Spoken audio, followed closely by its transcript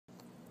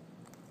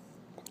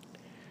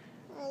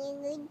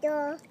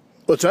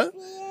What's that?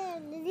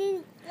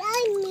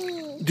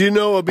 Do you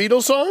know a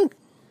Beatles song?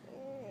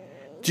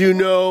 Do you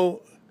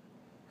know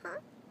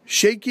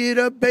Shake It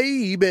Up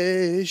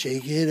Baby,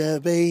 Shake It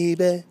Up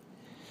Baby,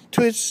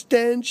 Twist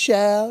and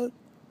Shout?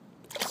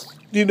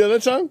 Do you know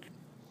that song?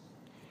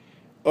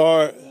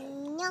 Or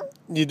No.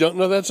 you don't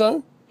know that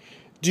song?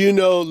 Do you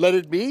know Let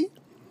It Be?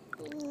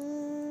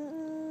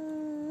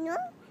 No.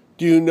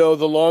 Do you know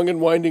The Long and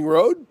Winding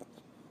Road?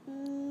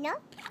 No.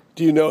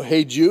 Do you know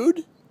Hey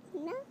Jude?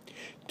 No.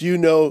 Do you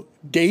know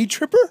Day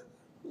Tripper?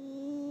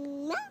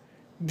 No.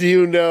 Do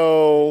you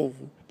know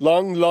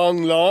Long,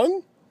 Long,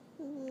 Long?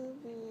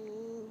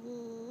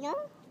 No.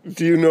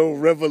 Do you know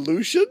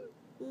Revolution?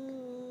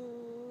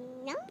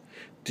 No.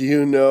 Do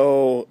you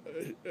know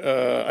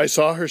I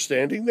Saw Her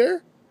Standing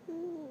There?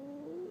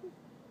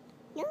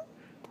 No.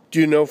 Do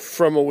you know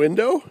From a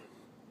Window?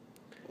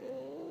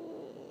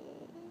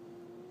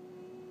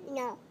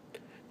 No.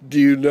 Do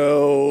you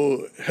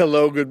know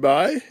Hello,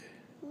 Goodbye?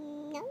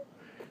 No.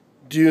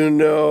 Do you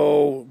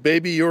know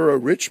Baby, You're a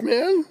Rich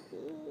Man?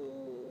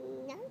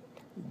 No.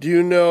 Do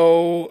you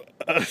know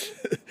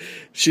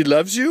She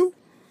Loves You?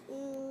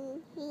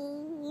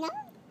 No.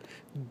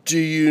 Do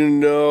you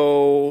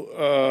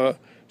know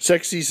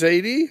Sexy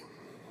Sadie?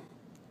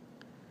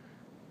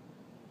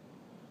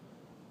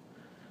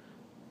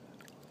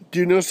 Do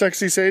you know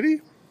Sexy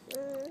Sadie?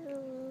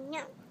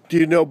 No. Do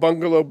you know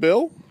Bungalow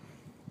Bill?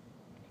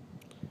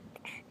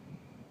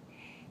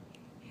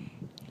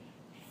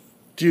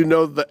 Do you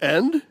know The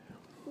End?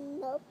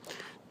 Nope.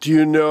 Do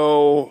you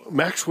know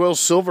Maxwell's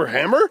Silver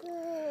Hammer?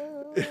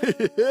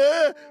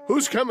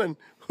 Who's coming?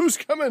 Who's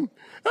coming?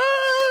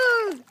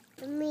 Ah!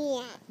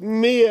 Mia.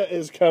 Mia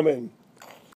is coming.